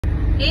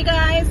Hey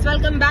guys,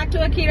 welcome back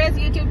to Akira's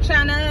YouTube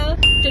channel.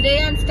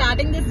 Today I'm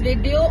starting this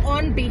video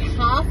on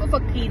behalf of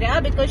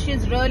Akira because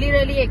she's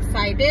really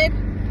excited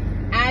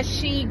as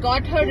she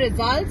got her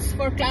results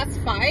for class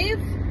 5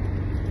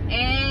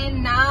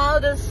 and now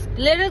this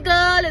little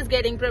girl is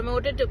getting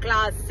promoted to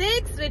class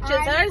 6, which is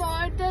her.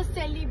 For the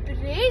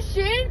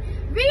celebration,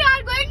 we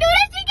are going to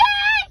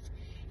Rishikesh!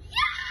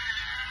 Yeah!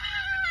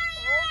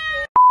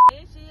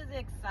 Okay, she is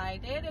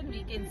excited and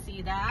we can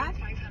see that.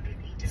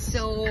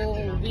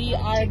 So we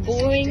are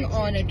going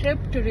on a trip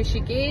to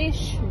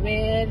Rishikesh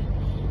where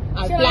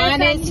our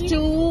plan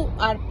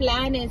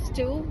is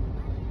to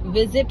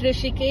visit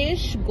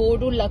Rishikesh, go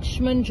to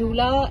Lakshman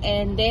Jhula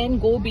and then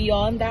go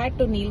beyond that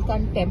to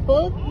Neelkant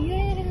Temple.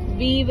 Yeah.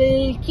 We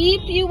will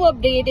keep you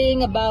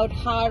updating about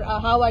how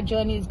our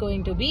journey is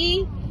going to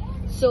be.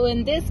 So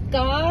in this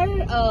car,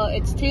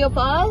 it's 3 of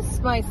us,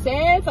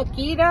 myself,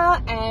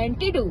 Akira and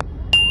Tidu.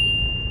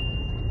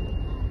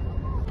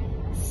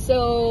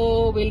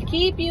 So we'll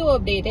keep you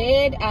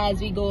updated as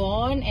we go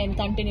on and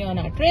continue on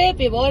our trip.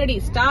 We've already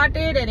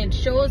started and it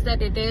shows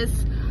that it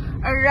is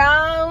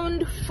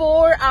around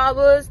 4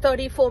 hours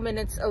 34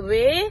 minutes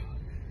away.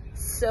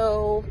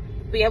 So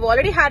we have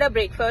already had a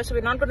breakfast.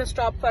 We're not going to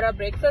stop for our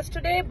breakfast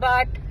today,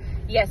 but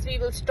yes, we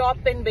will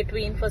stop in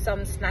between for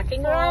some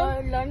snacking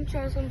around. Lunch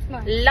or some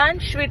snacks.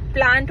 Lunch, we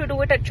plan to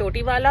do it at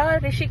Chotiwala,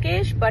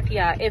 Rishikesh, but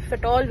yeah, if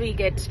at all we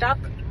get stuck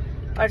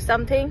or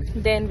something,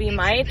 then we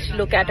might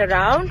look at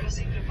around.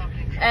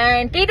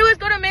 And Tidu is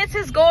going to miss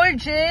his gold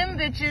gym,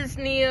 which is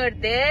near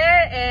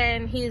there,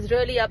 and he's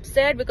really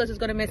upset because he's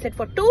going to miss it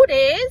for 2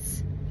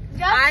 days.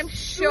 Just I'm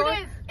sure, 2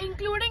 days,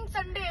 including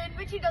Sunday, in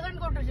which he doesn't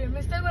go to gym.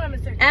 He's still going to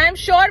miss it. I'm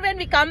sure when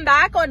we come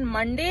back on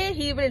Monday,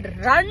 he will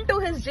run to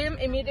his gym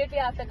immediately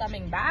after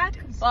coming back.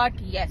 But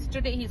yes,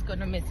 today he's going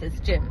to miss his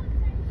gym.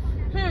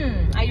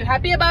 Are you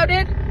happy about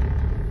it?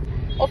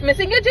 Of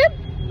missing your gym?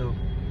 No.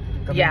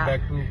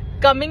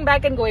 Coming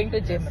back and going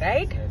to gym,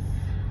 right? Yes.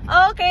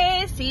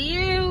 Okay, see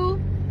you.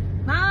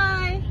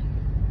 Bye.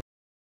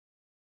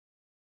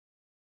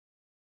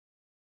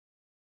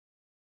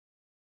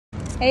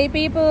 Hey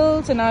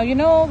people, so now you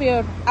know we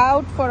are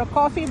out for a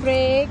coffee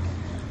break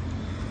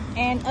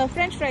and a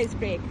french fries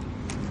break.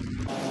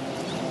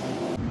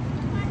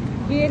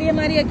 ये रही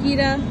हमारी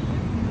Akira,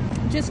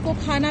 जिसको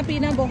खाना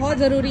पीना बहुत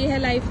ज़रूरी है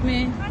life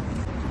में.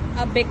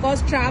 अब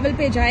बिकॉज ट्रैवल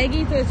पे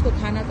जाएगी तो इसको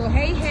खाना तो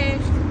है ही है.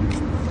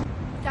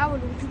 क्या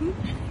बोलूं?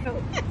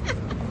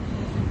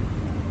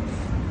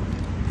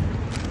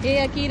 Hey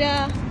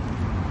Akira.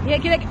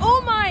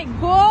 Oh my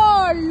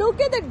god, look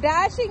at the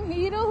dashing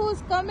hero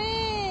who's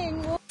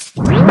coming.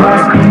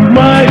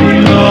 My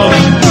love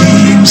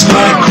seems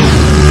like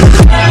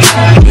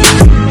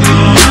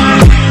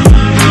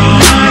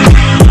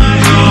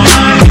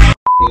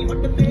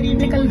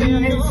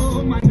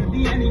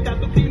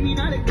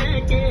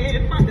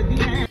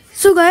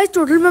So guys,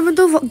 total में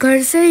तो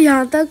घर से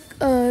यहाँ तक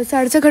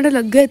 6.5 घंटे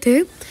लग गए थे.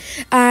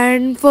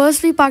 And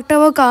first we parked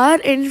our car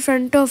in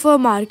front of a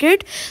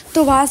market.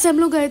 तो वहाँ से हम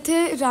लोग गए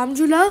थे राम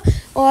झूला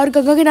और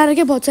गंगा किनारे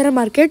के बहुत सारे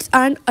मार्केट्स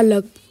एंड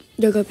अलग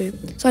जगह पे.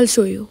 सो I will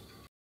show you.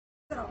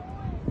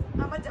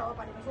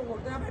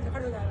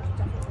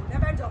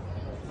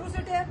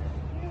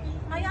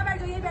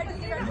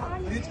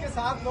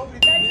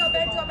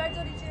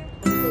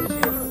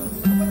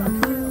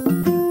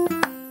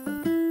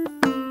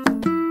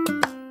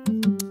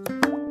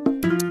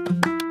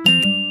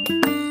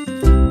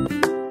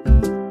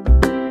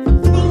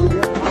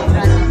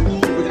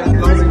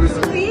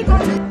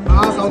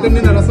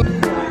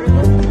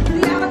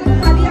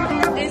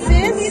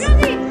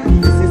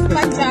 This is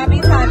Punjabi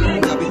thali.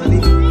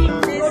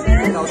 This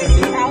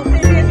is South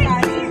Indian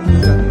thali.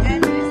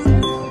 And this is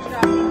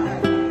Gujarati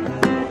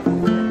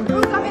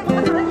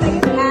thali.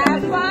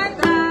 Have fun,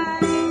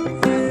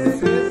 guys.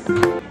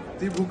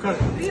 The Booker.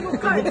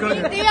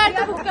 They are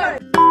the booker.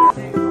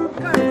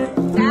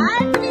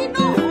 That we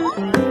know.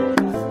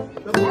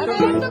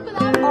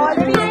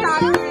 Already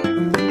started.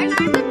 And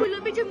I am the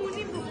Gulabi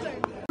Jamuni booker.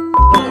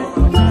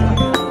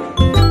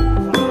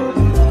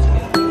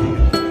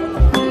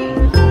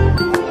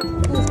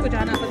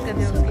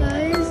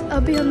 Guys,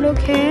 अभी हम लोग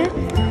हैं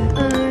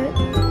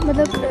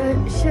मतलब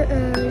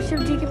शिव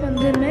जी के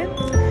मंदिर में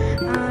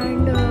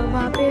and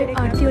वहाँ पे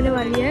आरती होने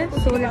वाली है.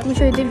 So let me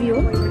show you the view.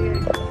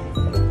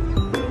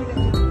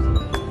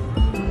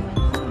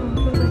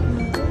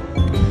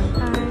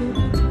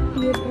 And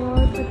ये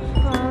बहुत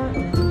अच्छा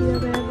दिया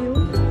गया व्यू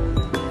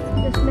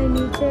जिसमें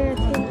नीचे आई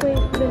थिंक कोई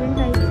विलन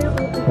टाइप से और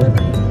ऊपर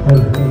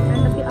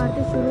एंड अभी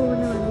आरती शुरू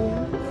होने वाली है.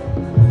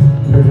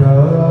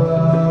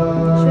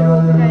 शुरू हो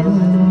गई गाइस.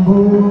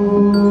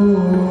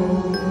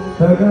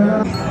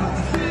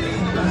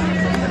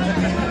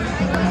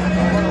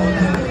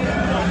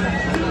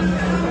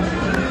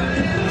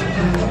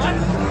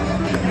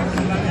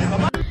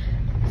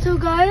 So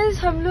guys,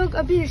 हम लोग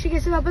अभी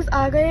ऋषिकेश से वापस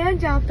आ गए हैं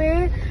जहाँ पे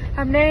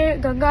हमने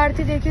गंगा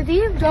आरती देखी थी,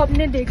 जो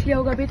आपने देख लिया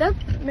होगा अभी तक,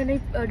 मैंने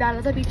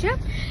डाला था पीछे.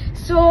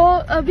 सो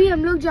अभी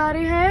हम लोग जा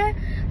रहे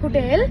हैं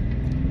hotel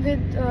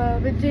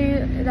with the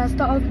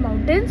Rasta of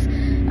Mountains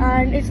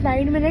and it's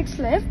 9 minutes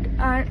left.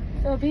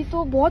 And अभी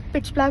तो बहुत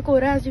पिच ब्लैक हो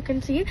रहा है, एज यू कैन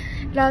सी.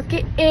 रात के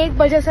 1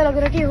 बजे ऐसा लग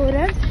रहा है कि हो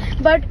रहा है,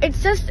 बट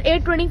इट्स जस्ट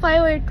 8:25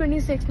 और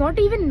 8:26, नॉट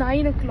इवन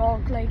 9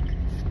 o'clock. लाइक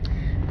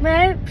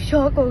मैं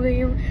शॉक हो गई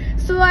हूँ.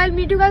 सो I will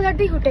meet you guys at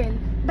the hotel.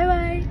 Bye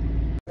bye.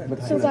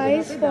 So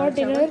guys, for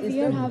dinner we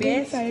are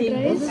having fried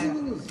rice,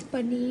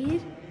 paneer,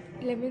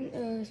 lemon,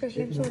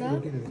 special soda,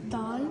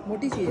 dal,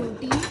 roti,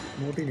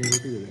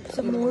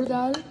 some more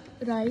dal,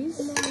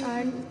 rice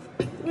and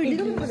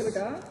idli.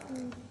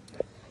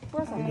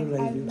 And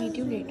I'll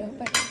meet you later.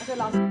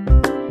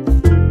 Bye.